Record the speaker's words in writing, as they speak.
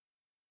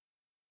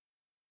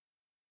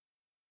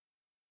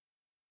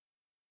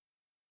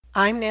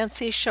I'm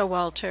Nancy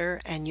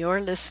Showalter, and you're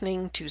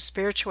listening to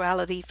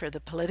Spirituality for the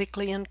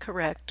Politically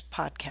Incorrect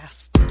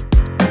podcast.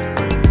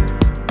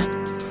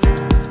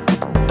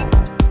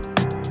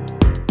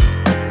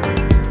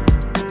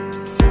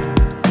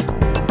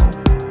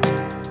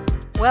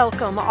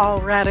 Welcome, all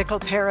radical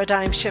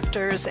paradigm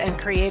shifters and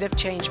creative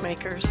change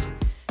makers.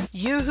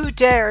 You who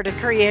dare to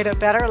create a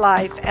better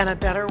life and a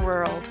better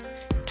world.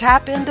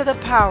 Tap into the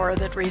power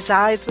that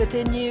resides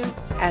within you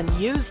and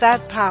use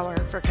that power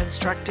for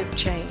constructive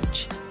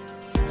change.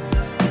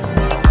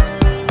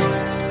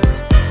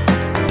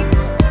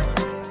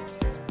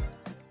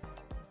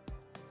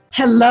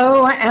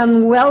 Hello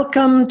and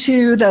welcome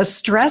to the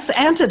Stress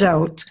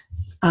Antidote.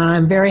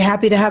 I'm very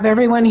happy to have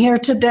everyone here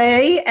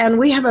today, and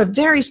we have a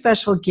very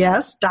special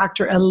guest,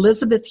 Dr.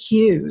 Elizabeth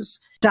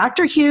Hughes.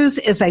 Dr. Hughes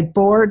is a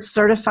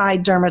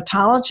board-certified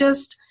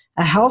dermatologist,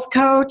 a health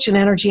coach, an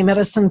energy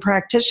medicine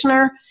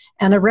practitioner,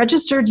 and a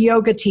registered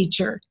yoga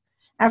teacher.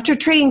 After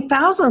treating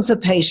thousands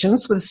of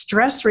patients with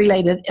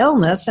stress-related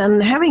illness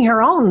and having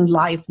her own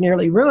life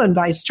nearly ruined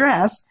by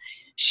stress,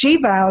 she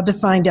vowed to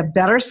find a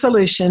better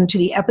solution to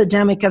the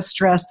epidemic of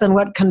stress than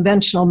what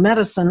conventional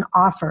medicine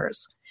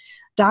offers.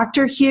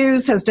 Dr.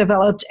 Hughes has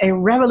developed a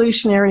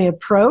revolutionary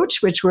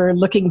approach, which we're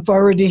looking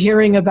forward to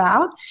hearing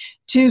about,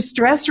 to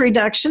stress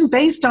reduction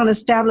based on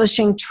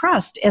establishing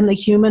trust in the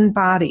human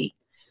body.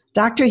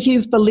 Dr.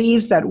 Hughes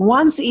believes that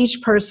once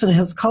each person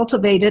has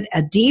cultivated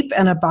a deep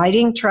and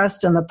abiding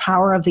trust in the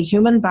power of the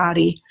human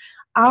body,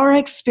 our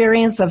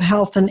experience of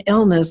health and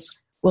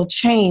illness will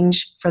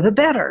change for the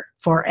better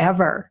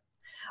forever.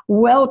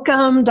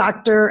 Welcome,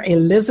 Dr.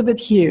 Elizabeth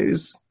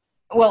Hughes.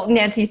 Well,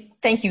 Nancy,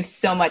 thank you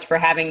so much for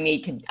having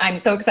me. I'm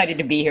so excited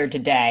to be here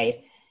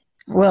today.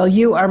 Well,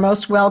 you are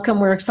most welcome.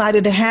 We're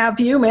excited to have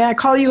you. May I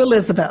call you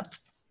Elizabeth?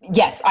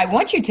 Yes, I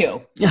want you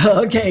to.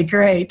 Okay,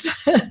 great.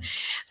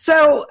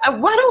 So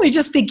why don't we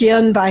just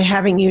begin by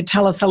having you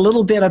tell us a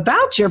little bit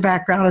about your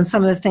background and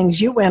some of the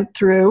things you went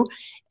through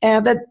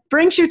that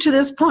brings you to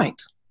this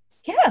point.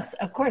 Yes,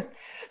 of course.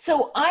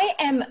 So I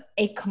am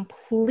a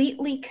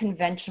completely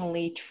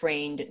conventionally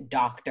trained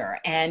doctor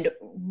and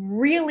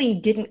really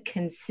didn't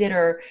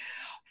consider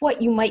what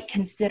you might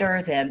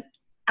consider the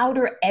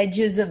outer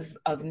edges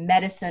of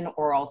medicine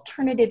or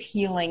alternative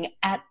healing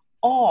at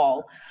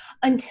all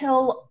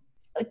until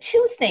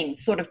two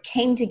things sort of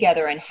came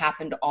together and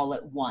happened all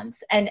at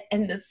once. And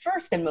the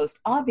first and most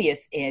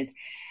obvious is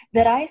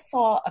that I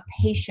saw a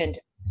patient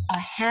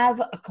have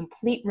a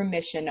complete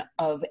remission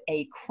of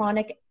a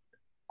chronic,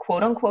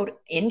 quote unquote,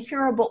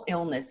 incurable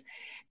illness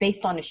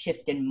based on a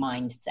shift in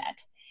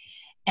mindset.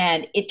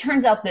 And it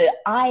turns out that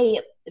I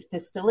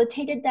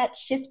facilitated that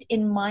shift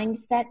in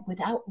mindset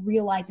without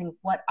realizing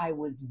what I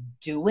was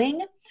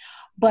doing.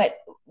 But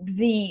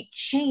the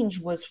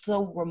change was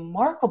so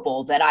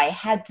remarkable that I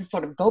had to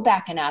sort of go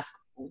back and ask,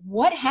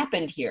 what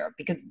happened here?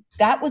 Because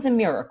that was a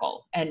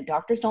miracle. And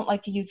doctors don't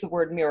like to use the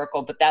word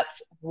miracle, but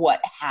that's what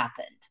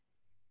happened.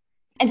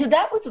 And so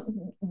that was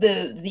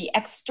the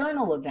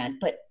external event.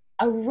 But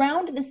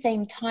around the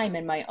same time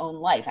in my own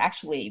life,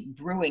 actually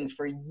brewing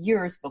for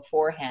years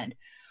beforehand,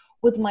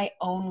 was my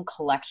own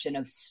collection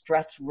of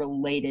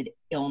stress-related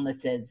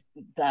illnesses.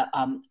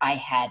 I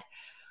had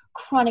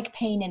chronic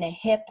pain in a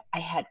hip. I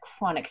had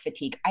chronic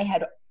fatigue. I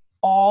had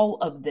all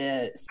of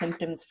the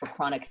symptoms for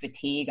chronic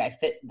fatigue. I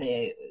fit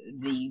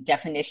the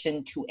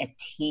definition to a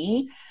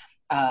T.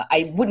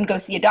 I wouldn't go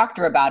see a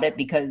doctor about it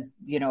because,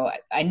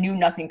 I knew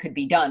nothing could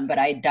be done, but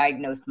I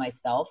diagnosed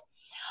myself.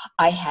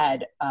 I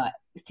had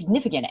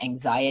significant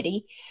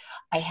anxiety.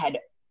 I had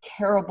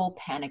terrible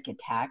panic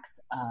attacks.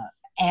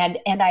 And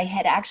I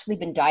had actually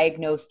been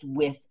diagnosed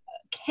with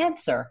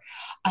cancer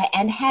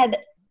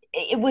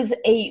it was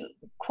a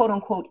quote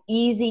unquote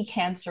easy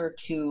cancer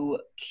to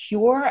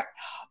cure,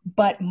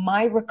 but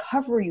my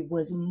recovery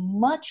was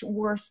much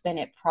worse than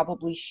it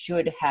probably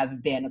should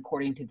have been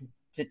according to the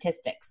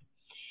statistics.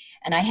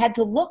 And I had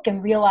to look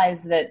and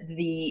realize that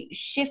the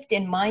shift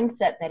in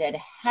mindset that had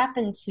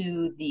happened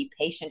to the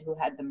patient who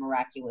had the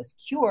miraculous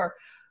cure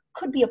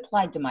could be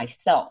applied to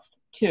myself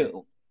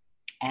too.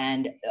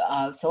 And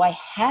so I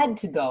had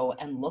to go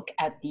and look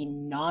at the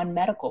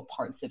non-medical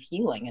parts of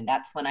healing. And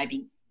that's when I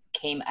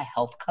became a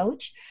health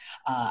coach.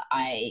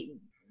 I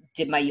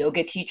did my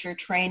yoga teacher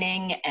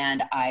training,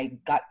 and I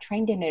got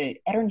trained in an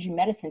energy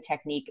medicine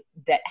technique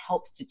that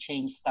helps to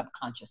change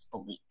subconscious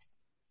beliefs.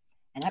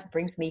 And that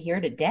brings me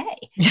here today.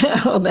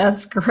 Oh,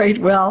 that's great.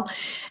 Well,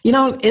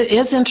 it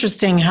is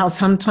interesting how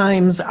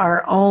sometimes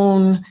our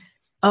own,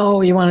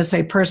 you want to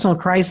say personal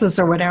crisis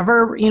or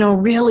whatever,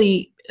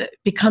 really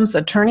becomes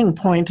the turning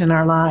point in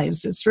our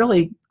lives. It's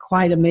really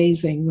quite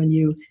amazing when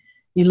you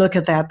look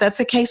at that. That's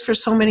the case for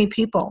so many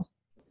people.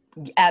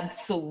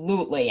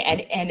 Absolutely.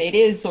 And it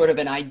is sort of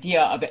an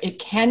idea of it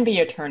can be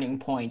a turning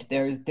point.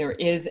 There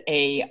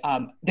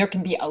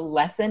can be a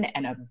lesson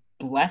and a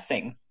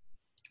blessing.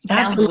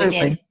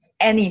 Absolutely.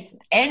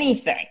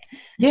 Anything.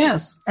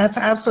 Yes, that's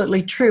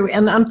absolutely true.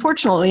 And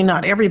unfortunately,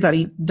 not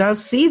everybody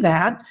does see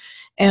that.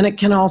 And it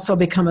can also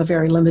become a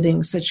very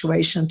limiting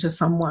situation to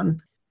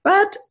someone.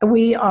 But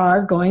we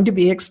are going to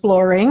be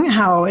exploring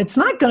how it's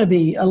not going to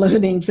be a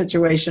limiting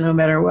situation no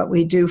matter what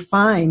we do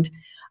find.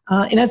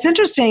 And it's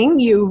interesting,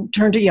 you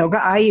turned to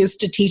yoga. I used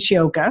to teach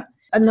yoga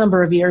a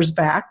number of years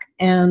back,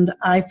 and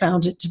I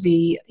found it to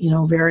be,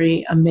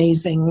 very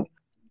amazing.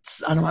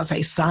 I don't want to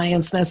say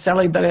science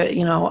necessarily, but,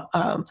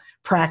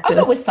 practice.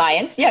 I'll go with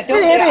science. Yeah,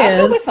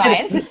 I'll go with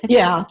science.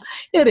 Yeah,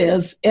 it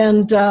is.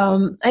 And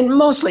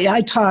mostly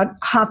I taught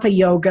hatha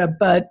yoga,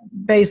 but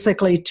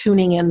basically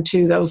tuning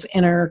into those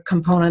inner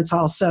components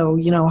also.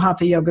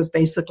 Hatha yoga is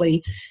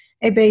basically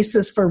a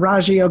basis for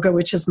Raja yoga,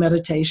 which is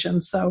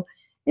meditation. So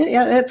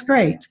yeah, that's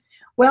great.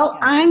 Well,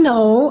 I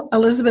know,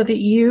 Elizabeth, that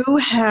you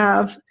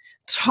have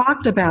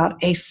talked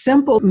about a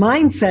simple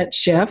mindset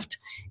shift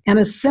and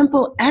a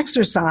simple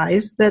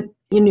exercise that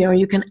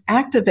you can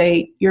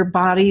activate your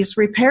body's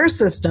repair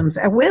systems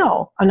at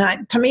will.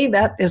 And to me,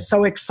 that is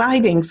so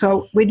exciting.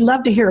 So we'd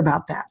love to hear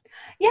about that.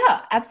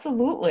 Yeah,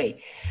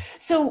 absolutely.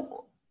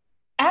 So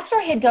after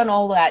I had done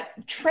all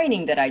that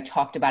training that I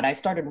talked about, I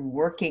started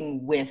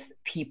working with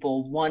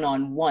people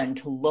one-on-one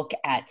to look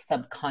at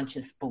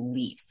subconscious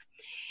beliefs.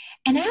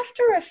 And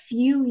after a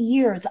few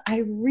years, I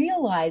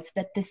realized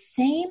that the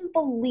same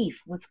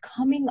belief was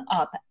coming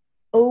up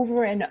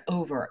over and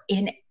over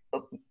in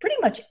pretty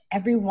much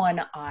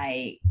everyone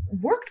I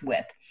worked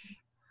with.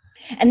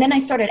 And then I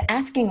started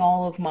asking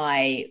all of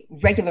my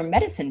regular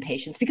medicine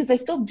patients, because I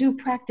still do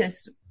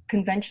practice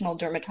conventional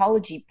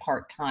dermatology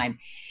part-time.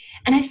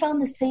 And I found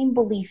the same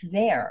belief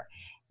there.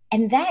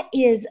 And that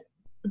is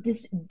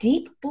this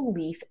deep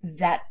belief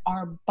that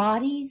our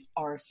bodies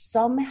are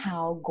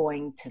somehow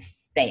going to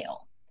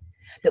fail,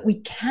 that we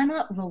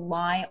cannot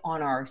rely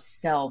on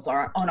ourselves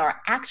or on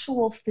our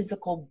actual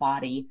physical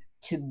body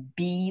to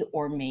be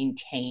or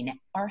maintain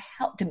our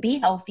health, to be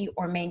healthy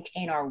or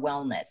maintain our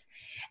wellness.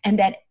 And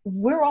that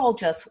we're all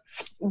just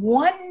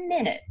 1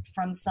 minute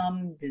from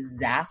some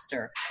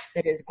disaster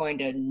that is going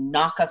to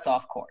knock us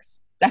off course.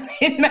 That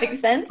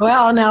makes sense?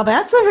 Well, now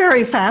that's a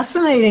very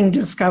fascinating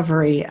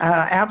discovery.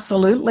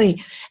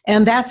 Absolutely.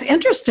 And that's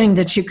interesting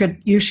that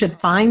you should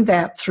find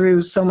that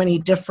through so many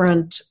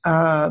different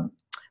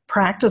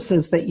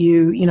practices that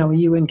you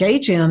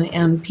engage in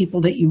and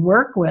people that you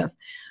work with.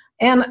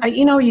 And,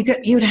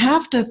 you'd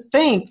have to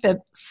think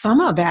that some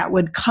of that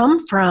would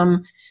come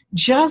from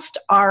just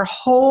our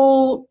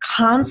whole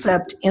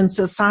concept in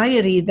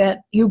society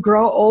that you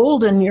grow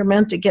old and you're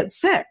meant to get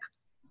sick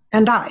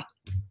and die.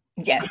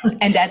 Yes,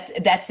 and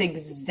that's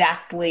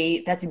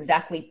exactly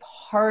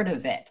part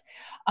of it.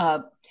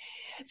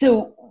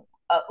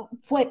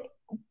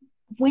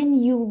 When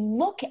you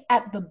look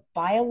at the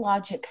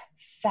biologic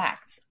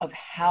facts of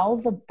how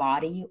the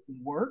body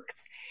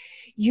works,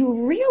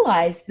 you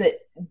realize that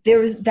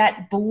there's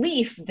that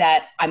belief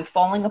that I'm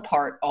falling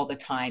apart all the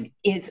time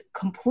is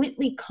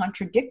completely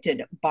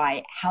contradicted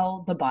by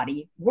how the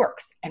body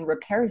works and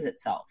repairs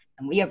itself.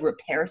 And we have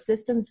repair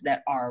systems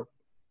that are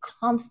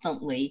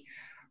constantly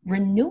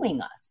renewing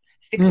us,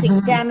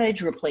 fixing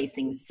damage,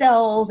 replacing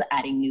cells,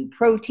 adding new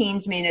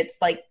proteins. I mean, it's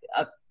like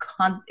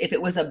if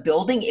it was a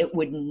building, it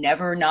would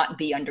never not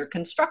be under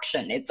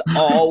construction. It's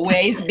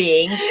always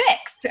being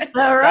fixed.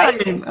 All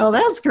right. Oh,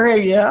 that's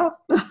great. Yeah.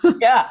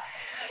 Yeah.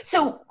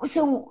 So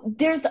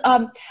there's,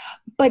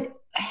 but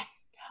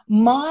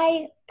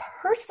my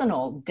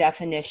personal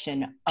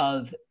definition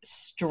of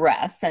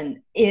stress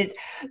is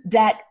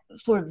that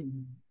sort of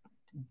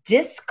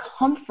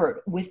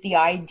discomfort with the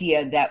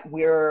idea that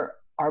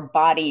our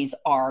bodies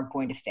are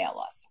going to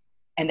fail us.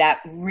 And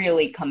that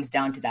really comes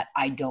down to that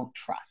I don't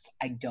trust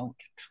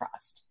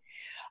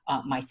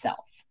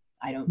myself.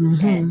 I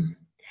don't,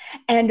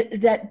 and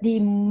that the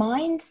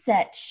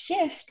mindset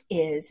shift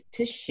is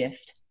to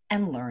shift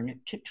and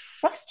learn to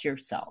trust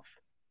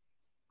yourself.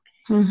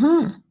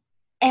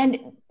 And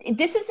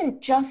this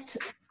isn't just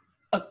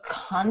a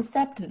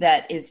concept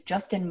that is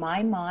just in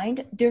my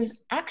mind. There's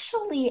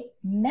actually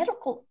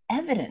medical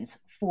evidence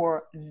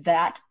for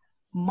that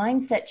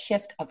mindset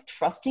shift of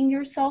trusting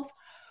yourself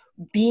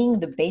being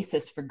the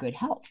basis for good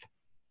health.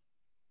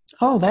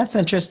 Oh, that's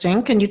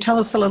interesting. Can you tell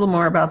us a little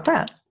more about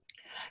that?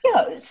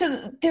 Yeah,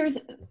 so there's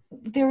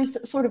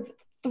sort of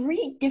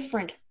 3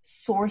 different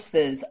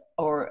sources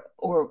or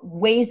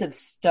ways of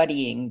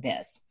studying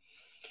this.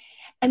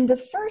 And the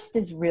first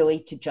is really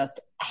to just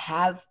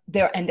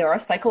there are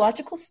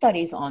psychological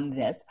studies on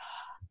this,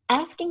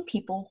 asking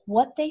people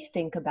what they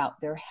think about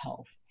their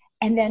health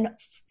and then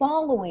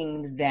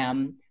following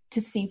them to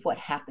see what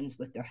happens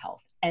with their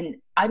health. And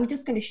I'm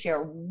just going to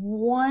share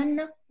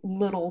one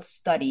little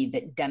study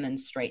that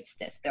demonstrates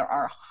this. There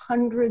are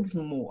hundreds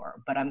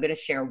more, but I'm going to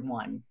share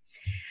one.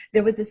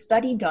 There was a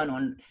study done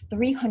on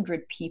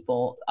 300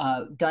 people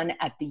done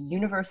at the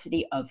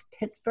University of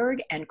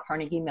Pittsburgh and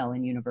Carnegie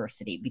Mellon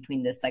University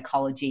between the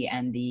psychology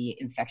and the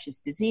infectious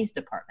disease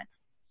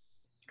departments.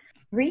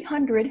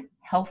 300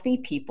 healthy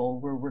people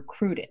were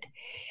recruited,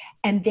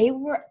 and they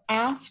were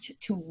asked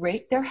to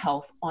rate their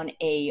health on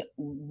a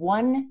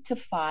 1 to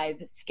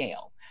 5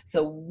 scale.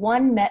 So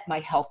 1 meant my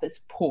health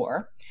is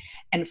poor,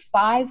 and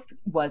 5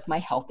 was my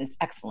health is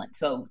excellent.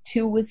 So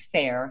 2 was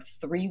fair,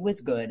 3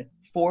 was good,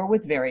 4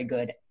 was very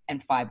good,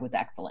 and 5 was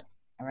excellent.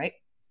 All right.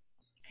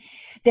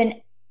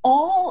 Then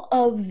all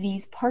of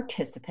these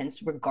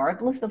participants,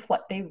 regardless of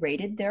what they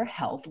rated their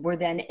health, were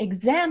then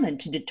examined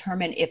to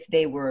determine if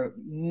they were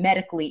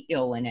medically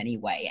ill in any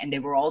way, and they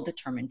were all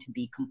determined to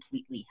be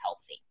completely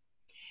healthy.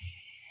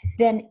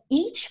 Then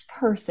each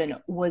person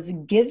was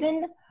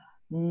given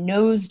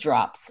nose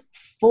drops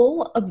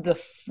full of the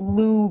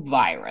flu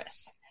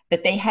virus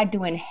that they had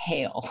to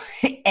inhale.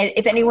 And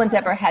if anyone's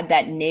ever had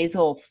that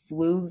nasal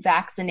flu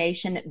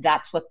vaccination,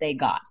 that's what they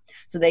got.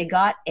 So they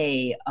got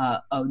a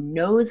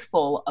nose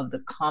full of the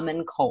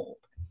common cold.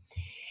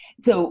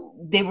 So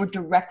they were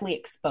directly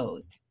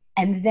exposed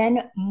and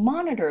then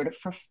monitored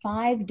for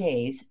 5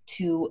 days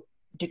to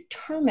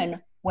determine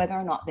whether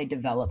or not they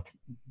developed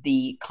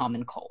the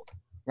common cold,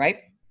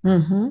 right?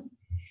 Mm-hmm.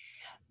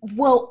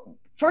 Well,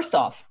 first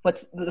off,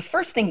 what's the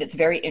first thing that's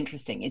very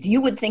interesting is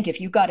you would think if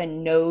you got a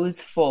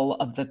nose full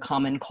of the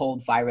common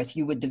cold virus,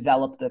 you would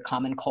develop the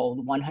common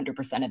cold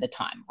 100% of the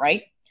time,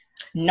 right?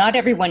 Not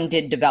everyone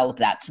did develop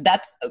that. So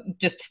that's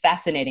just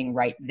fascinating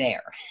right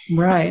there.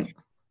 Right.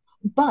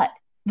 But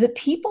the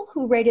people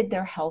who rated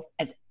their health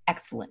as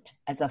excellent,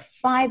 as a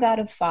 5 out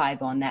of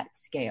 5 on that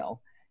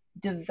scale,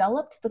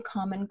 developed the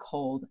common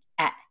cold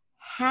at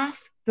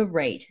half the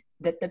rate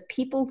that the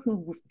people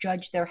who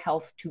judged their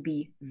health to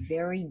be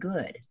very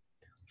good,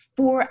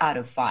 4 out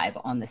of 5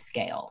 on the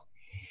scale.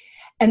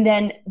 And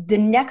then the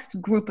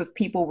next group of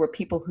people were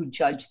people who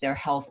judged their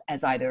health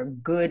as either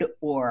good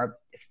or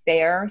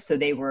fair. So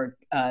they were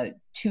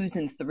 2s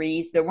and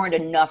 3s. There weren't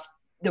enough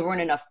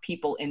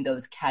people in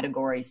those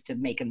categories to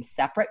make them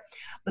separate,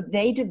 but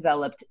they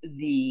developed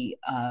the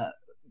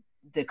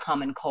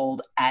common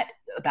cold at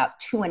about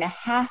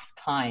 2.5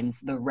 times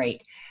the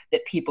rate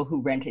that people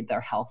who rated their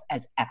health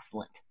as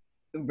excellent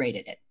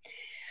rated it.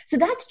 So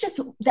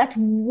that's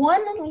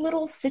one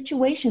little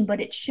situation,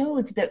 but it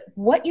shows that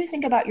what you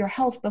think about your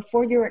health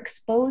before you're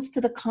exposed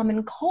to the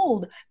common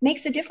cold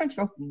makes a difference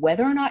for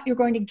whether or not you're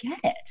going to get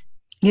it.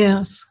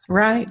 Yes,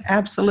 right.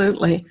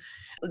 Absolutely.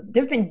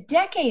 There have been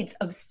decades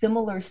of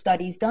similar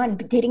studies done,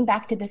 dating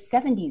back to the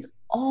 70s,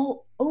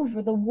 all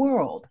over the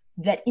world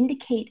that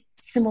indicate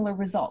similar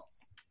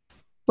results.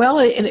 Well,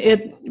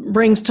 it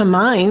brings to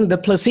mind the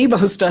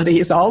placebo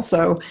studies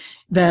also,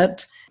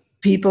 that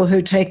people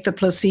who take the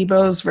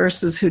placebos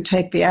versus who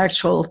take the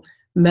actual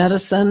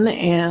medicine,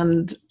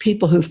 and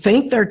people who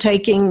think they're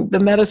taking the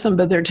medicine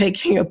but they're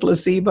taking a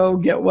placebo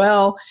get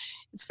well.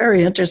 It's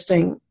very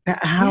interesting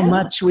how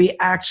much we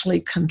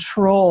actually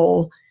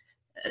control,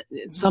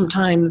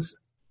 sometimes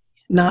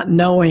not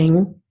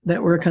knowing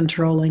that we're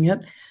controlling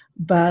it,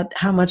 but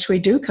how much we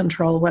do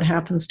control what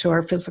happens to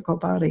our physical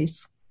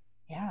bodies.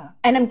 Yeah.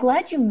 And I'm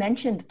glad you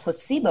mentioned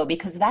placebo,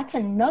 because that's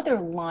another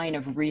line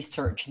of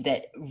research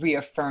that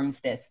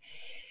reaffirms this.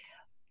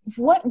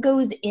 What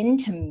goes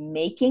into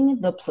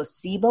making the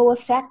placebo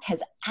effect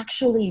has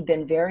actually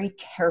been very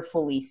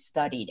carefully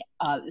studied,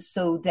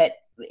 so that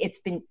it's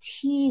been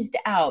teased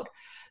out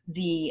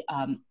the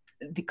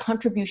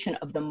contribution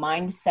of the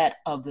mindset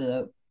of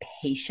the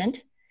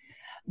patient,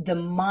 the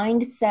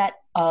mindset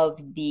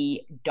of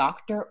the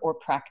doctor or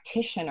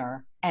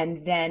practitioner,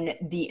 and then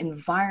the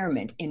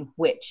environment in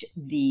which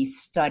the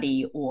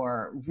study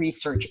or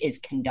research is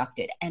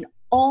conducted. And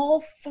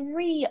all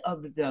 3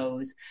 of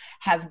those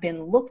have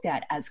been looked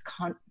at as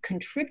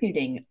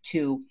contributing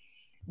to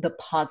the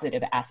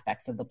positive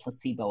aspects of the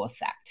placebo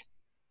effect.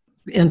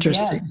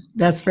 Interesting. Yeah.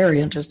 That's very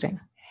interesting.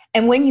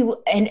 And when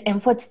you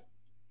and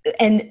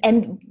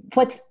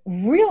what's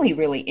really,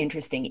 really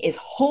interesting is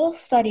whole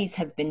studies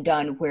have been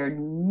done where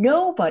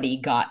nobody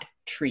got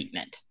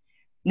treatment.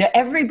 Now,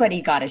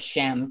 everybody got a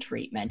sham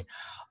treatment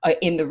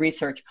in the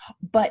research,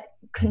 but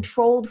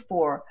controlled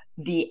for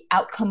the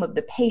outcome of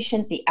the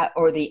patient, the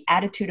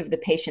attitude of the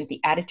patient, the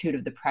attitude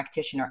of the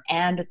practitioner,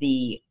 and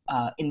the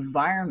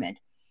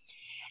environment.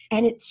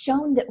 And it's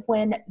shown that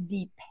when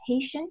the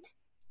patient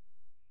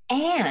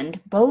and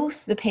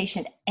both the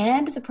patient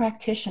and the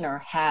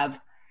practitioner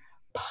have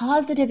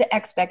positive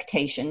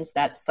expectations,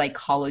 that's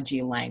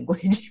psychology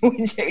language,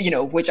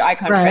 which I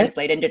can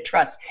translate into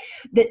trust,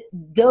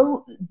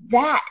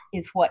 that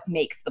is what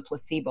makes the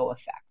placebo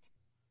effect.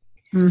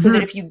 Mm-hmm. So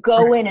that if you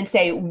go in and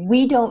say,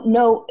 we don't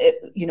know,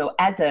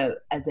 as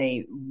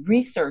a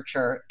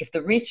researcher, if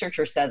the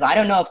researcher says, I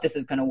don't know if this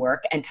is going to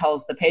work, and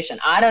tells the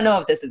patient, I don't know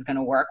if this is going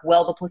to work,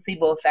 well, the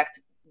placebo effect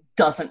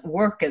doesn't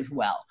work as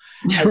well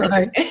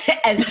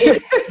as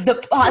if the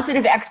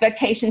positive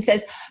expectation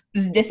says,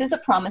 this is a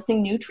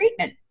promising new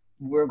treatment,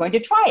 we're going to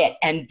try it,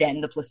 and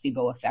then the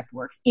placebo effect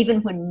works even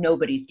when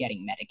nobody's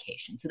getting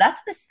medication. So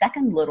that's the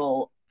second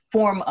little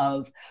form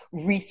of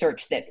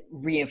research that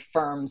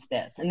reaffirms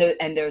this,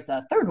 and there's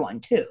a third one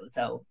too,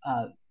 so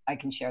I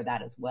can share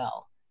that as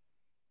well.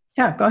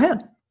 Yeah, go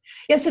ahead.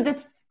 Yeah, so the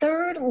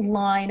third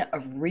line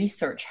of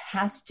research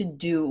has to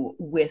do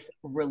with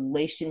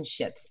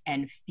relationships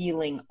and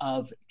feeling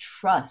of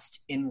trust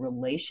in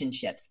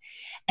relationships.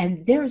 And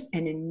there's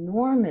an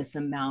enormous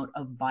amount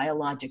of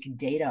biologic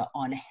data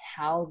on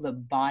how the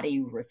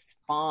body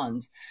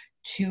responds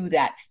to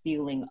that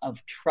feeling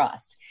of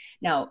trust.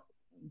 Now,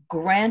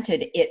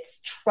 granted, it's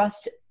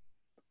trust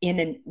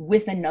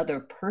with another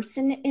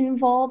person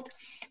involved,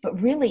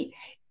 but really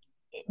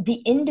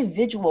the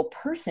individual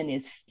person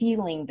is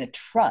feeling the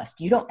trust.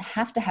 You don't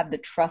have to have the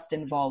trust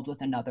involved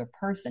with another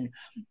person,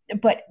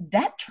 but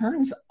that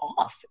turns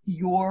off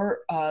your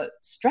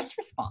stress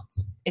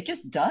response. It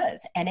just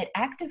does. And it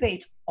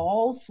activates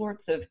all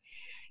sorts of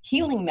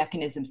healing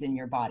mechanisms in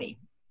your body.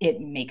 It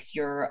makes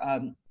your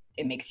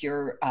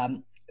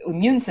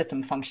immune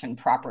system function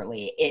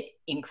properly. It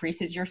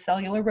increases your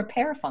cellular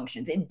repair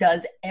functions. It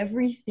does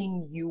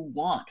everything you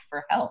want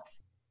for health.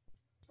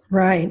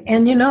 Right.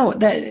 And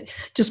that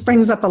just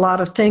brings up a lot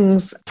of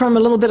things from a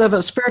little bit of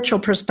a spiritual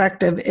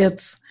perspective.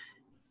 It's,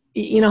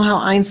 how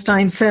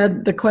Einstein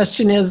said, the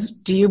question is,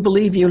 do you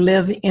believe you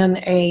live in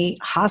a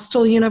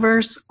hostile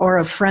universe or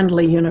a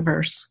friendly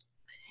universe?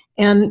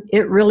 And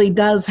it really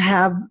does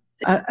have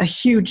a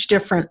huge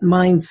different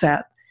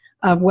mindset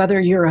of whether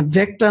you're a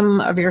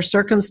victim of your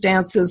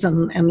circumstances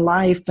and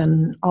life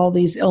and all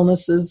these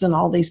illnesses and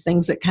all these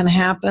things that can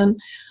happen,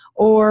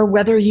 or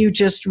whether you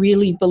just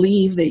really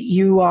believe that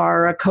you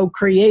are a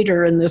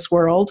co-creator in this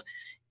world,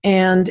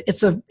 and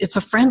it's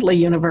a friendly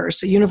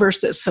universe, a universe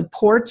that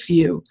supports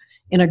you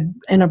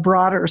in a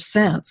broader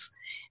sense.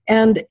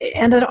 And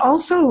it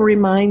also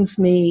reminds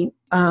me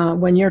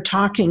when you're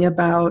talking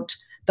about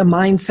the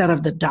mindset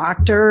of the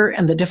doctor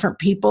and the different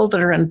people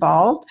that are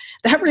involved,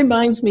 that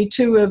reminds me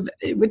too of,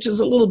 which is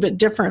a little bit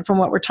different from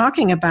what we're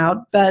talking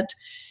about, but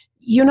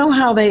you know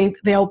how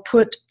they'll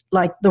put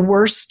like the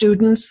worst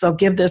students, they'll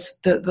give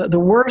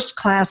the worst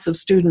class of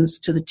students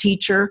to the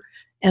teacher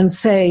and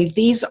say,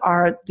 these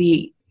are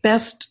the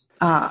best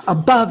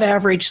above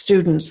average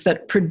students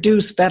that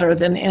produce better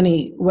than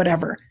any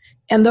whatever.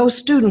 And those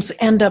students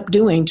end up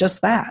doing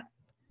just that.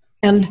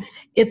 And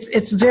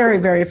it's very,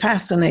 very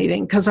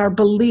fascinating because our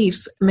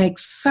beliefs make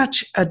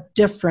such a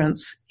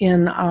difference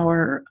in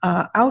our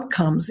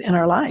outcomes in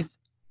our life.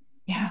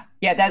 Yeah,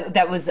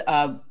 that was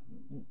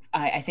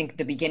I think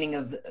the beginning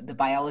of the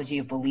Biology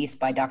of Beliefs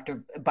by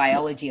Dr.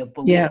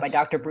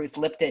 Bruce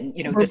Lipton,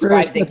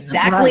 describes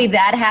exactly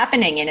that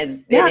happening in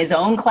his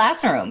own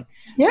classroom.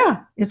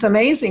 Yeah, it's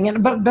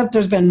amazing. But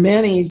there's been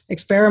many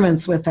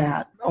experiments with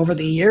that over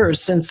the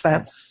years since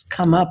that's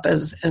come up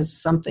as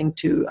something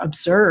to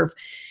observe.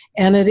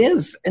 And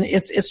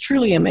it's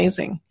truly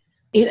amazing.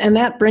 And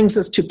that brings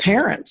us to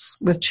parents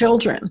with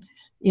children.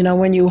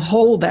 When you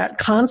hold that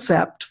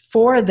concept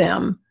for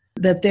them,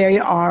 that they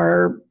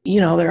are,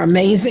 they're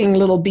amazing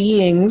little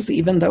beings,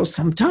 even though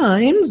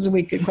sometimes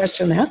we could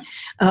question that,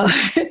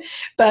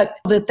 but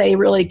that they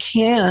really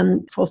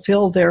can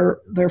fulfill their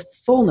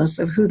fullness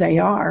of who they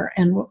are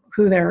and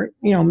who they're,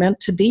 meant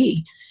to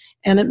be.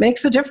 And it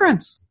makes a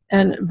difference.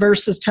 And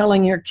versus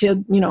telling your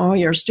kid, oh,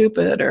 you're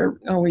stupid, or,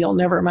 oh, you'll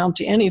never amount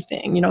to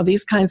anything,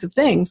 these kinds of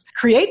things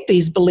create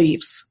these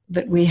beliefs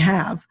that we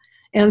have.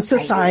 And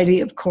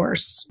society, of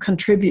course,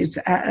 contributes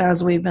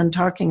as we've been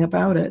talking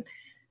about it.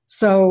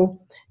 So,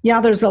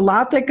 yeah, there's a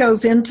lot that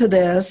goes into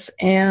this.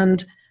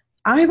 And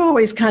I've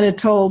always kind of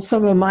told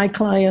some of my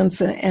clients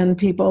and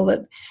people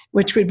that,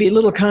 which would be a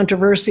little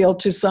controversial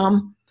to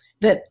some,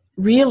 that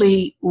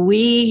really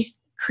we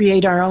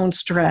create our own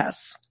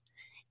stress.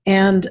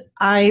 And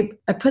I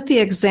put the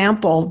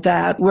example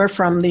that we're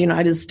from the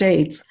United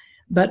States,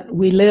 but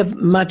we live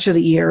much of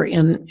the year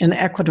in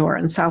Ecuador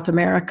in South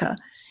America.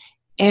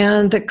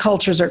 And the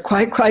cultures are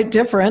quite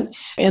different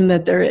in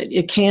that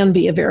it can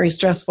be a very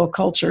stressful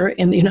culture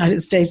in the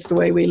United States, the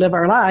way we live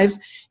our lives.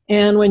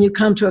 And when you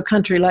come to a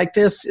country like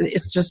this,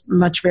 it's just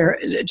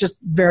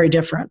very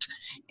different.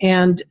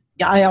 And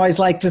I always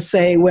like to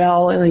say,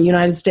 well, in the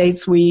United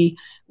States, we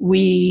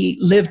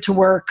live to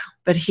work,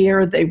 but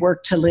here they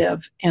work to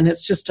live. And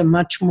it's just a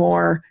much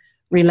more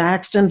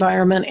relaxed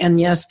environment. And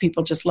yes,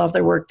 people just love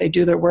their work. They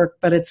do their work,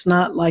 but it's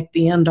not like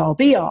the end all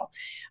be all.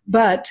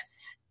 But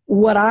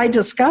what I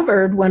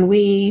discovered when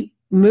we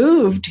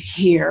moved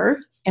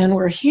here and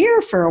were here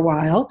for a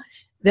while,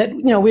 that,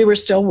 we were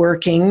still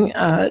working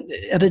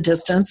at a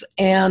distance.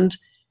 And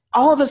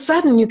all of a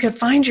sudden you could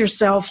find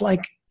yourself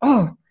like,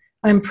 oh,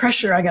 I'm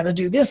pressure. I got to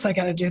do this. I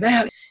got to do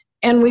that.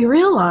 And we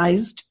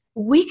realized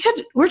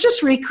we're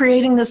just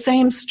recreating the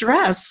same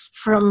stress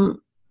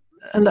from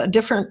a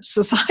different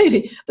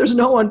society. There's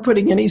no one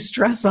putting any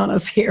stress on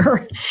us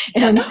here.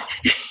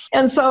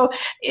 And so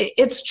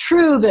it's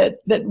true that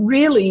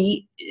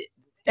really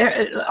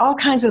all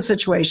kinds of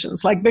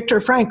situations, like Viktor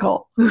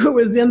Frankl, who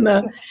was in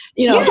the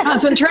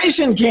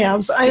concentration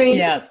camps. I mean,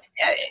 yes.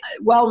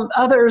 While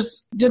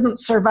others didn't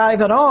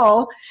survive at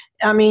all,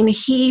 I mean,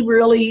 he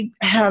really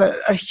had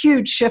a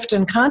huge shift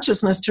in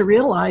consciousness to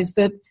realize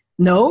that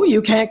no,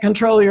 you can't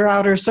control your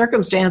outer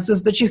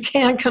circumstances, but you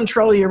can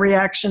control your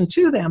reaction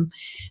to them.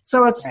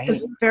 So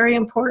it's very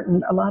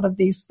important, a lot of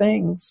these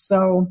things.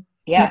 So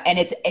yeah, and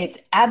it's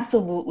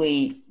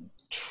absolutely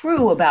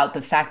true about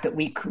the fact that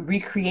we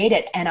recreate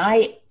it. And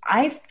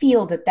I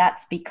feel that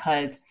that's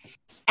because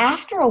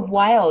after a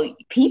while,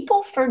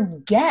 people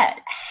forget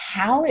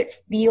how it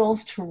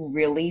feels to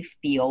really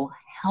feel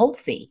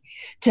healthy,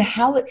 to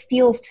how it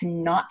feels to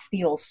not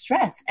feel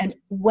stress. And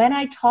when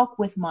I talk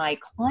with my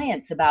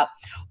clients about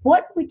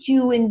what would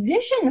you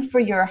envision for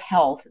your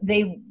health,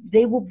 they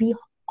will be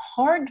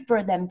hard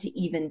for them to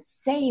even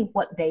say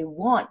what they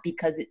want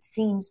because it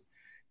seems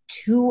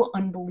too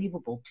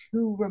unbelievable,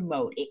 too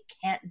remote. It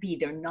can't be.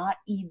 They're not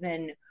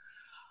even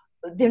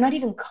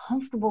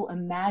comfortable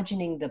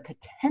imagining the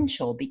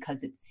potential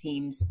because it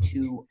seems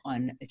too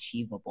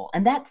unachievable.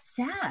 And that's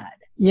sad.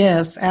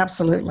 Yes,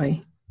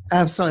 absolutely.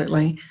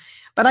 Absolutely.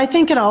 But I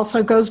think it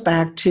also goes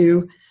back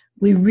to,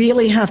 we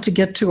really have to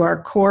get to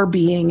our core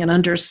being and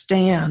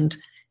understand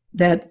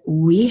that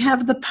we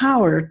have the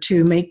power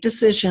to make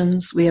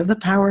decisions, we have the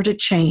power to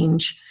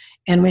change,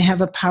 and we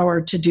have a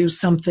power to do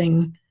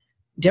something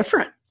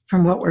different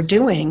from what we're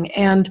doing.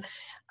 And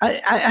I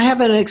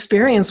have an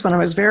experience when I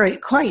was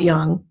quite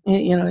young,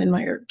 in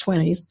my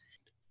 20s.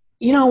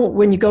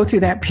 When you go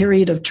through that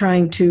period of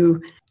trying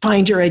to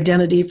find your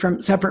identity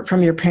separate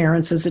from your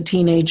parents as a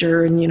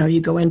teenager, and you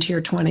go into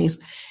your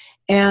 20s.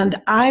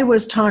 And I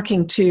was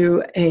talking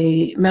to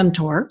a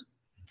mentor,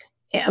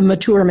 a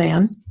mature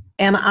man,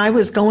 and I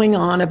was going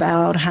on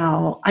about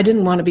how I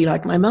didn't want to be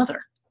like my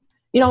mother.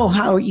 You know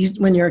how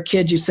when you're a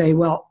kid, you say,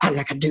 well, I'm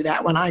not going to do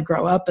that when I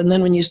grow up. And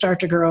then when you start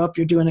to grow up,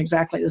 you're doing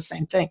exactly the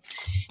same thing.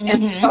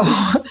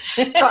 Mm-hmm.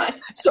 And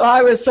so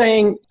I was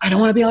saying, I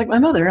don't want to be like my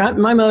mother.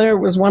 My mother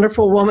was a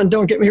wonderful woman.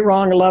 Don't get me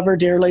wrong. I love her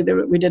dearly.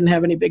 We didn't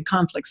have any big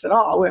conflicts at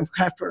all. In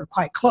fact, we were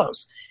quite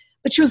close.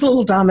 But she was a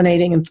little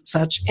dominating and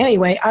such.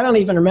 Anyway, I don't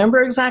even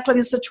remember exactly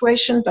the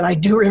situation, but I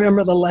do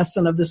remember the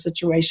lesson of the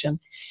situation.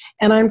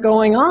 And I'm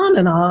going on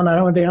and on. I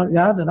don't want to be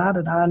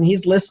da-da-da-da-da. And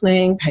he's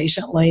listening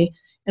patiently.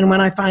 And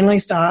when I finally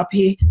stop,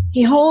 he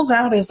holds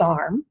out his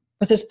arm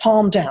with his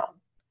palm down.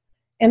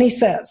 And he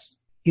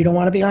says, you don't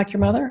want to be like your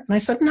mother? And I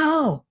said,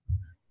 no.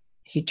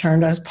 He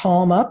turned his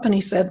palm up and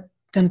he said,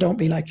 then don't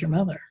be like your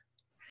mother.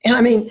 And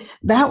I mean,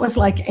 that was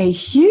like a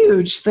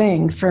huge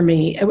thing for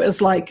me. It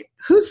was like,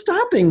 who's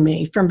stopping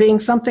me from being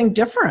something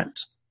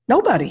different?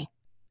 Nobody.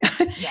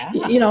 Yeah.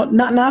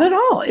 Not at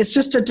all. It's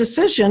just a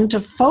decision to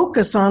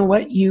focus on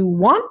what you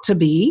want to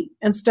be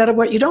instead of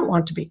what you don't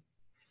want to be.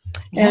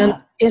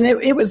 Yeah. And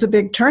it was a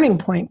big turning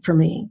point for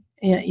me,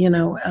 and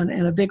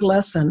a big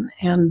lesson.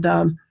 And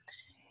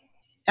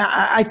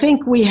I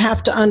think we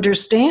have to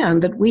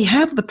understand that we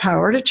have the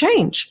power to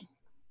change.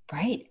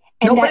 Right.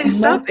 And nobody's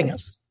stopping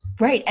us.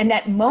 Right. And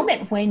that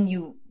moment when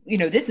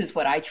this is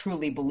what I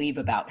truly believe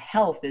about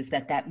health, is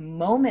that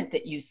moment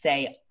that you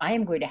say, I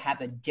am going to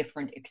have a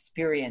different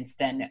experience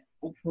than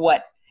a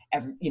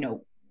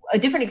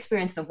different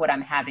experience than what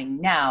I'm having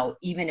now,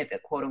 even if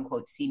it quote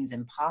unquote seems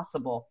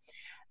impossible.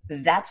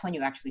 That's when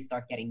you actually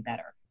start getting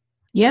better.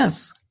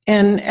 Yes.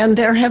 And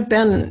there have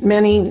been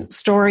many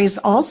stories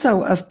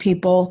also of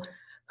people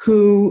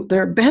who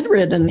they're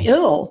bedridden,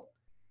 ill,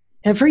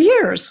 and for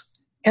years.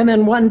 And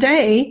then one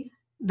day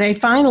they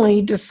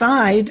finally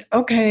decide,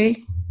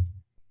 okay,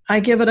 I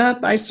give it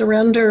up, I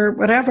surrender,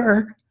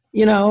 whatever,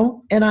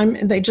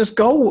 and they just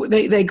go,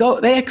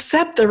 they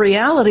accept the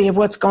reality of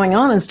what's going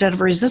on instead of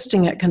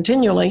resisting it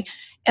continually.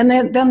 And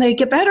then they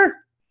get better.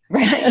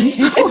 Right.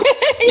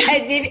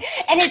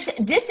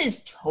 And this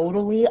is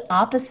totally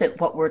opposite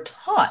what we're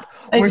taught.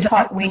 We're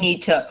taught we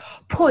need to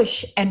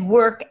push and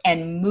work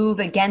and move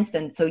against.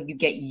 And so you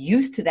get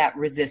used to that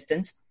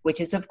resistance, which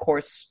is, of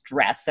course,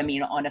 stress. I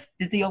mean, on a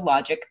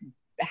physiologic,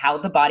 how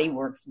the body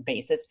works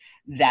basis,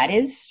 that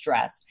is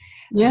stress.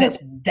 Yes.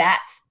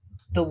 That's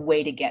the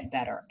way to get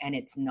better. And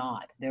it's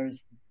not.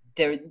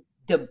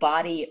 The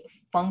body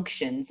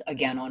functions,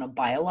 again, on a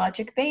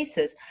biologic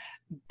basis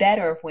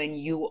better when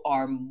you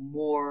are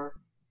more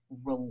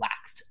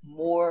relaxed,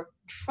 more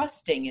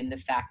trusting in the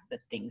fact that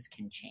things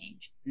can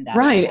change.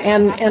 Right.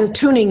 And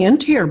tuning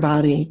into your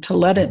body to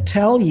let it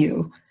tell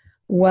you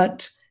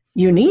what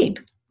you need.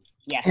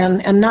 Yes.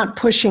 And not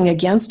pushing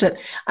against it.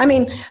 I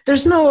mean,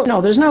 there's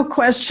no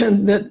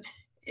question that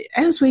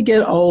as we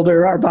get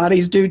older, our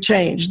bodies do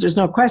change. There's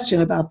no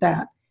question about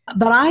that.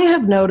 But I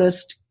have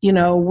noticed,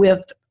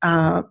 with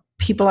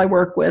people I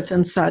work with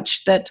and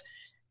such, that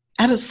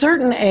at a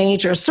certain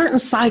age or a certain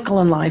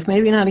cycle in life,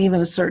 maybe not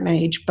even a certain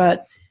age,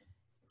 but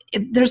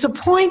there's a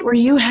point where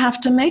you have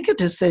to make a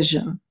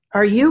decision.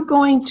 Are you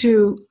going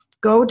to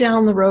go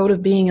down the road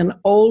of being an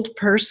old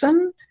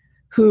person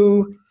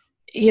who,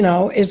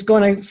 is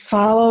going to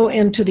follow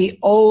into the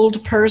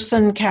old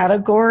person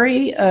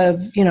category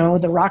of,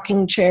 the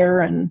rocking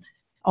chair and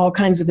all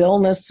kinds of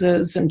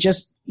illnesses, and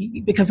just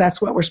because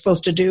that's what we're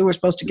supposed to do, we're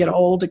supposed to get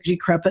old,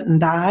 decrepit, and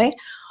die?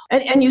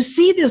 And you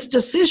see this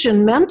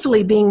decision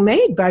mentally being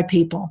made by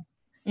people.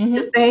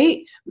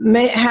 They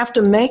may have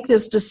to make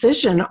this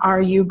decision.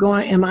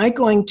 Am I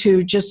going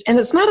to just, and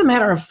it's not a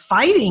matter of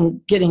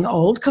fighting getting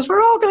old, because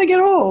we're all going to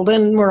get old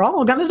and we're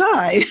all going to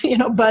die,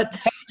 but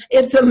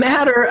it's a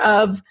matter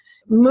of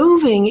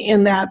moving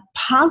in that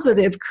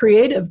positive,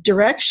 creative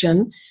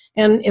direction.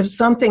 And if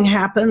something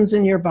happens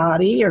in your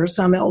body or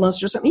some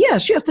illness or something,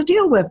 yes, you have to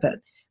deal with it.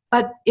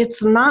 But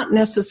it's not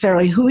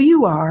necessarily who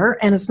you are,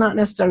 and it's not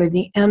necessarily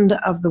the end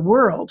of the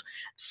world.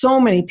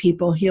 So many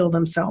people heal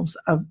themselves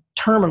of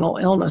terminal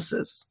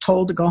illnesses,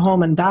 told to go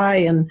home and die,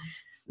 and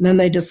then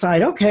they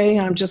decide, okay,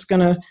 I'm just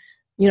going to,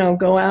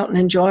 go out and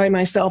enjoy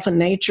myself in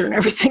nature and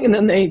everything, and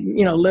then they,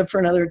 live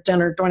for another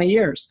 10 or 20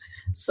 years.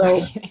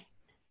 So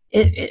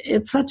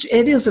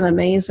it is an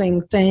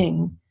amazing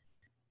thing.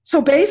 So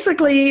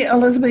basically,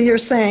 Elizabeth, you're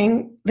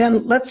saying,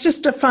 then let's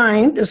just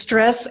define the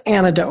stress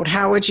antidote.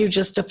 How would you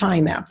just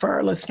define that for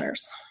our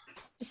listeners?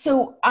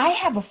 So I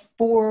have a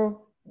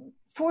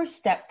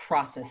four-step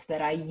process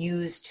that I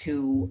use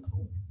to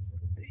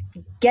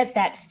get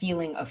that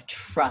feeling of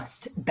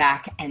trust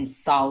back and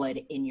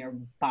solid in your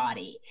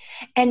body.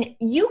 And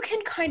you can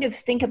kind of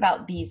think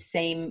about these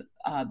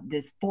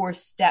 4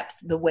 steps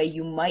the way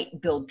you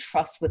might build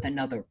trust with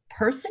another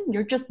person.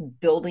 You're just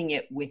building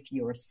it with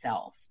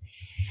yourself.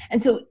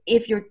 And so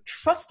if you're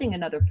trusting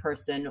another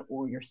person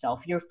or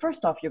yourself, you're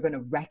going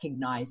to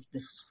recognize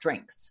the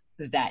strengths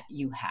that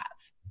you have.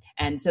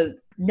 And so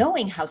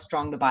knowing how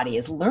strong the body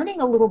is, learning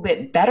a little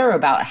bit better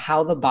about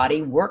how the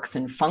body works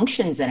and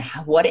functions and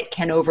what it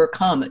can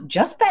overcome,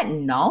 just that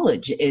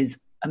knowledge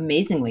is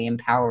amazingly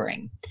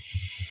empowering.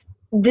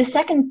 The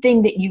second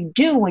thing that you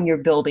do when you're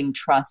building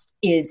trust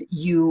is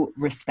you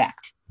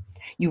respect.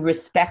 You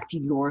respect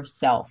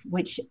yourself,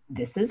 which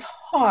this is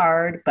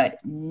hard, but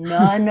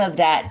none of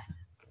that,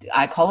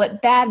 I call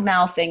it bad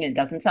mouthing. It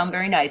doesn't sound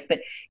very nice, but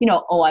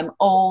I'm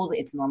old.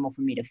 It's normal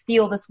for me to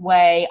feel this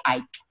way.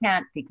 I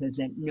can't because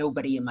then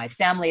nobody in my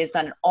family has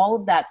done it. All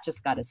of that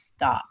just got to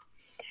stop.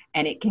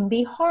 And it can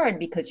be hard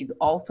because you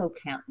also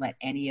can't let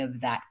any of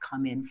that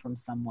come in from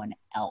someone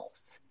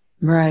else.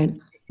 Right.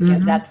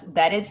 Mm-hmm.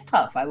 That is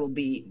tough. I will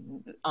be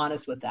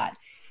honest with that.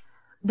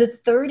 The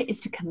third is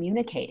to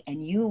communicate.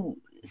 And you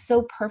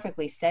so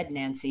perfectly said,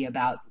 Nancy,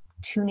 about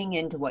tuning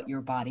into what your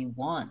body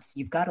wants.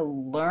 You've got to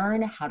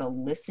learn how to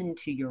listen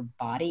to your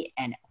body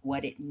and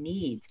what it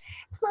needs.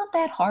 It's not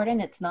that hard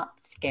and it's not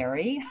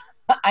scary.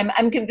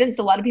 I'm convinced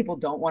a lot of people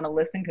don't want to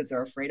listen because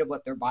they're afraid of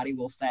what their body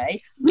will say.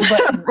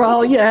 But,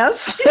 well,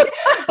 yes.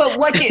 But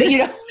what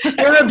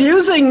they're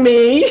abusing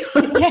me.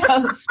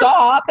 Yeah,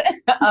 stop.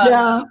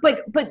 Yeah.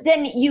 But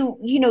then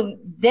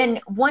then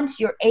once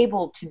you're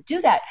able to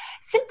do that,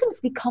 symptoms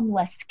become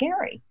less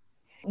scary.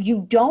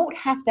 You don't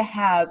have to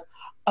have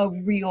a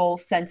real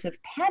sense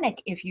of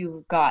panic if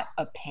you've got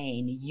a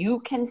pain.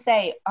 You can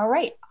say, all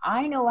right,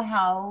 I know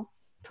how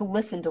to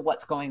listen to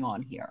what's going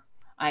on here.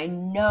 I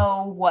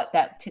know what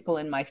that tickle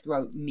in my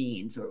throat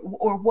means,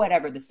 or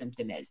whatever the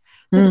symptom is.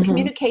 So the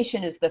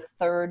communication is the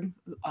third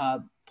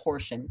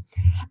portion.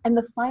 And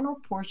the final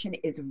portion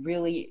is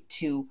really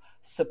to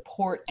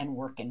support and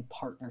work in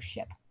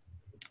partnership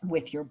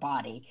with your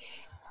body.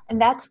 And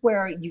that's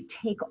where you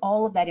take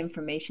all of that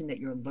information that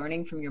you're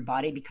learning from your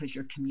body because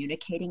you're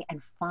communicating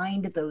and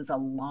find those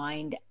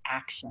aligned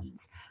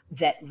actions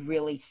that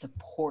really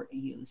support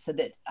you so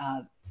that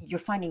you're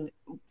finding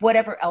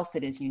whatever else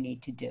it is you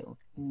need to do.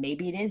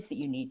 Maybe it is that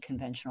you need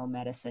conventional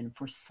medicine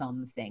for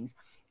some things.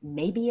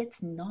 Maybe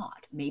it's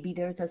not. Maybe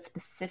there's a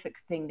specific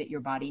thing that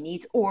your body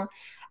needs. Or,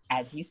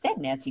 as you said,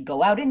 Nancy,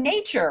 go out in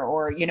nature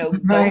or,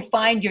 go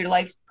find your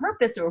life's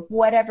purpose or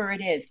whatever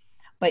it is.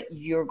 But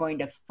you're going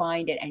to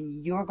find it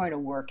and you're going to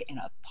work in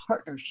a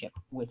partnership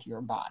with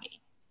your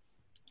body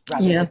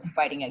rather than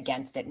fighting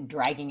against it and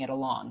dragging it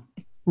along.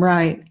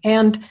 Right.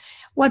 And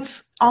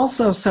what's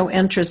also so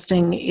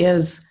interesting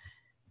is,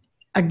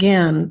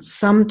 again,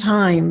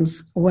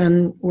 sometimes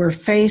when we're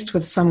faced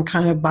with some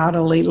kind of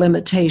bodily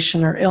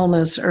limitation or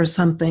illness or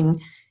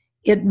something,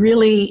 it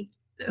really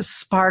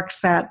sparks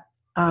that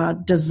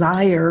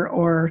desire,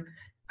 or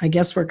I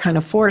guess we're kind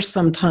of forced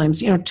sometimes,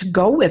 to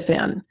go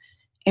within.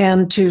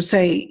 And to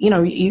say,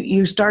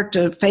 you start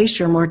to face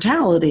your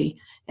mortality,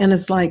 and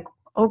it's like,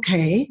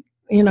 okay,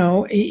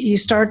 you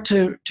start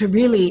to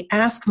really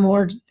ask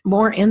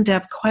more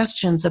in-depth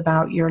questions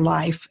about your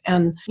life,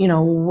 and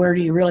where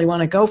do you really want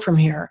to go from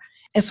here?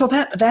 And so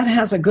that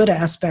has a good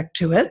aspect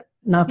to it.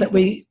 Not that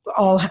we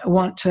all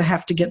want to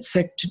have to get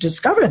sick to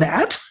discover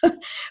that.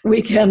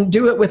 We can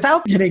do it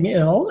without getting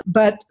ill,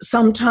 but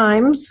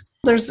sometimes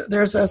there's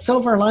a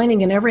silver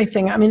lining in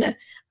everything. I mean,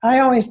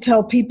 I always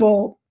tell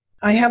people,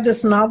 I have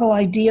this novel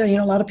idea.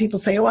 A lot of people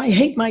say, oh, I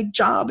hate my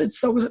job. It's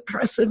so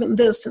oppressive and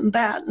this and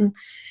that.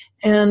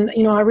 And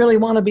I really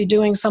want to be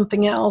doing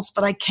something else,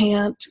 but I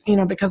can't,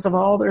 because of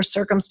all their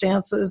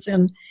circumstances.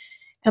 And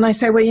I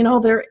say, well,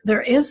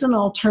 there is an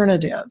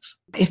alternative.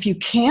 If you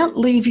can't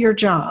leave your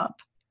job,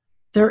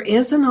 there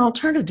is an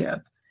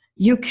alternative.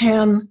 You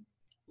can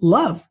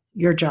love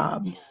your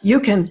job. You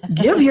can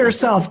give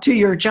yourself to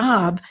your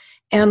job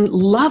and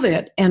love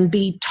it and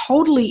be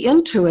totally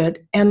into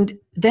it. And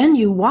then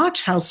you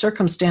watch how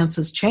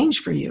circumstances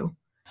change for you.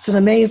 It's an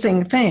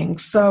amazing thing.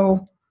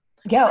 So,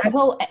 yeah,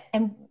 well,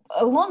 and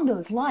along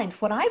those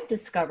lines, what I've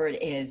discovered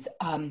is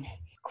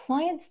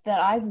clients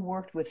that I've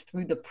worked with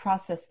through the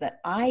process that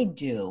I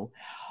do,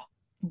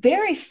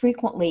 very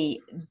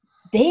frequently,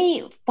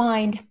 they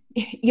find,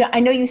 yeah,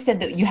 I know you said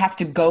that you have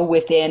to go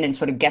within and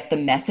sort of get the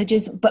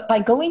messages, but by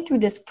going through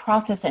this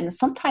process and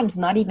sometimes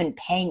not even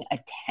paying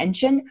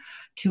attention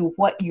to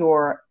what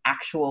your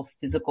actual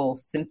physical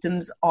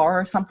symptoms are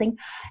or something,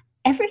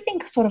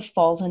 everything sort of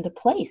falls into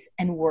place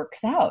and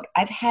works out.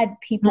 I've had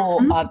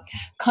people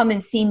come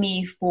and see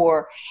me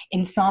for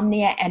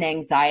insomnia and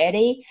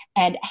anxiety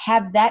and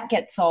have that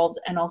get solved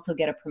and also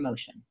get a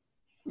promotion.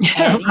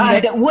 And, you know,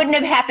 that wouldn't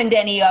have happened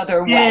any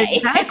other way.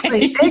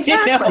 Exactly.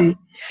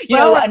 You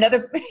know,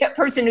 another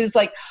person who's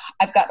like,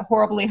 I've got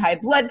horribly high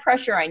blood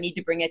pressure. I need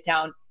to bring it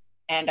down.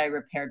 And I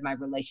repaired my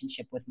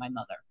relationship with my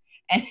mother.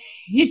 And,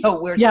 you know,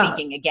 we're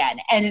speaking again.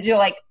 And you're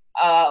like,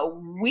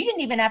 we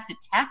didn't even have to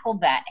tackle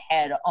that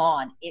head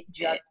on. It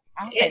just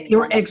happened.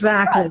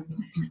 Exactly.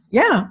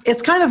 Yeah.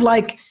 It's kind of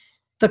like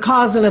the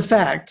cause and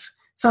effect.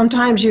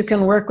 Sometimes you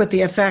can work with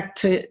the effect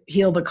to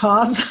heal the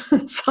cause.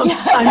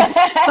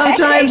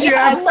 sometimes you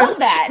have I love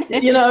that.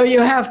 You know,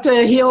 you have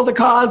to heal the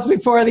cause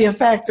before the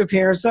effect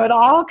appears. So it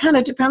all kind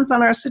of depends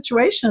on our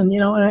situation, you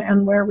know,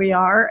 and where we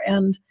are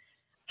and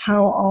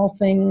how all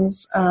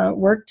things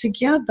work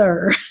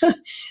together.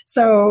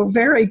 So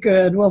very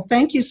good. Well,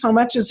 thank you so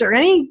much. Is there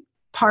any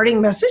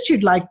parting message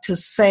you'd like to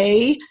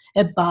say,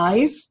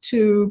 advise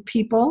to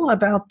people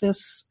about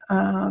this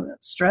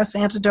stress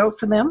antidote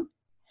for them?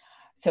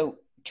 So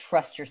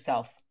trust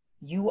yourself.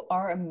 You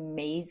are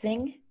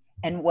amazing.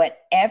 And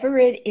whatever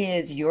it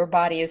is your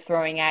body is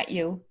throwing at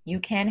you, you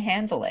can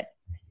handle it.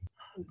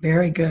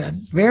 Very good.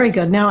 Very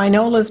good. Now, I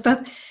know,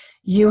 Elizabeth,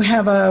 you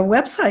have a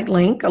website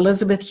link,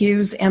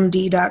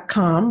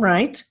 elizabethhughesmd.com,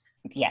 right?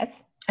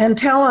 Yes. And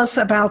tell us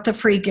about the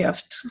free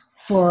gift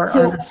for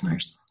our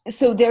listeners.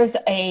 So there's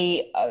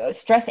a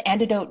stress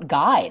antidote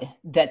guide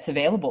that's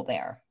available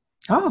there.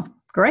 Oh,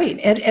 great.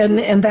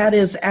 And that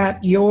is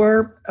at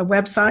your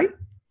website?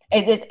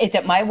 It's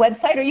at my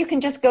website, or you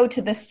can just go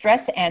to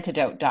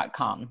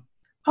thestressantidote.com.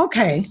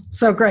 Okay,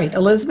 so great.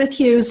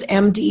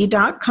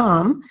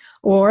 elizabethhughesmd.com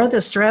or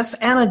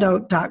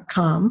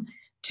thestressantidote.com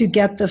to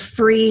get the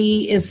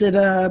free, is it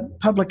a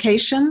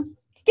publication?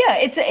 Yeah,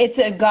 it's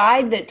a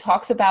guide that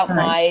talks about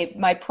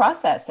my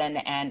process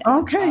and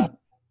okay.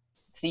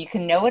 So you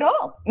can know it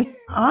all.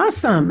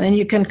 Awesome. And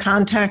you can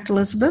contact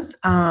Elizabeth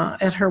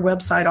at her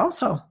website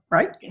also,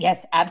 right?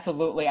 Yes,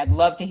 absolutely. I'd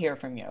love to hear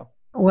from you.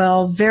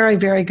 Well, very,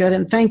 very good.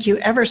 And thank you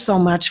ever so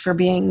much for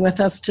being with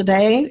us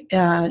today.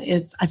 I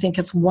think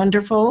it's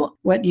wonderful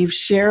what you've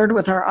shared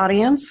with our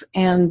audience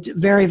and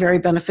very, very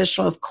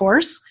beneficial, of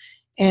course.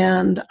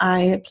 And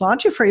I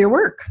applaud you for your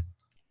work.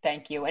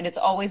 Thank you. And it's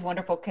always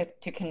wonderful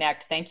to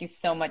connect. Thank you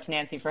so much,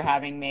 Nancy, for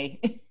having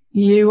me.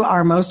 You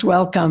are most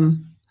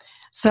welcome.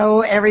 So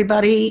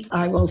everybody,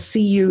 I will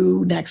see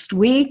you next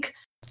week.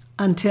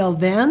 Until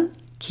then,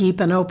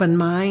 keep an open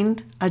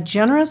mind, a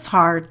generous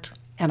heart,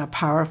 and a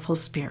powerful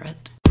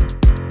spirit.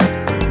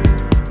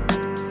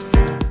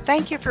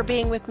 Thank you for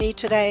being with me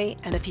today,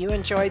 and if you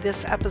enjoyed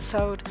this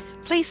episode,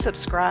 please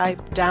subscribe,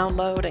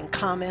 download, and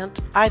comment.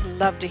 I'd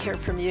love to hear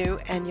from you,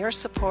 and your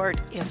support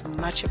is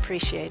much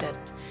appreciated.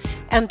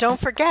 And don't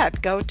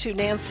forget, go to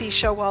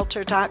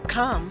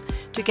nancyshowalter.com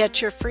to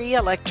get your free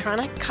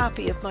electronic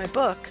copy of my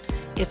book,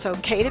 It's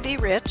Okay to Be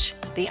Rich,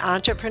 The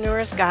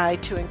Entrepreneur's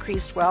Guide to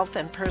Increased Wealth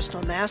and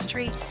Personal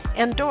Mastery,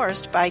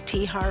 endorsed by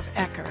T. Harv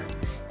Eker.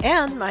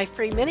 And my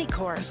free mini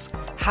course,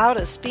 How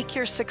to Speak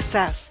Your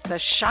Success, the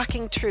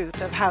shocking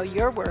truth of how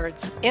your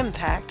words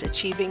impact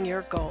achieving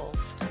your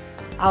goals.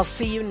 I'll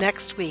see you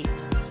next week.